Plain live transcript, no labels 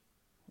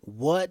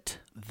What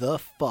the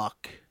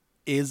fuck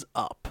is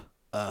up,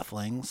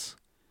 Earthlings?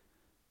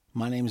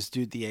 My name is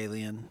Dude the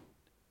Alien.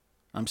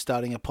 I'm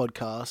starting a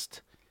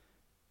podcast.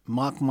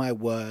 Mark my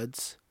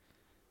words,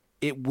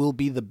 it will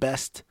be the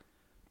best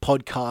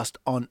podcast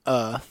on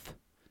Earth.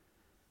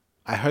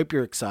 I hope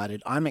you're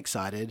excited. I'm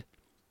excited.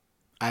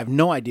 I have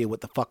no idea what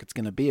the fuck it's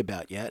going to be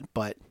about yet,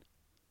 but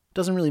it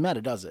doesn't really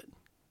matter, does it?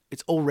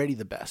 It's already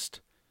the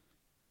best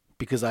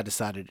because I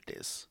decided it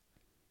is.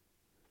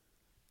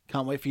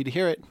 Can't wait for you to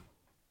hear it.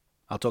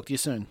 I'll talk to you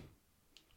soon.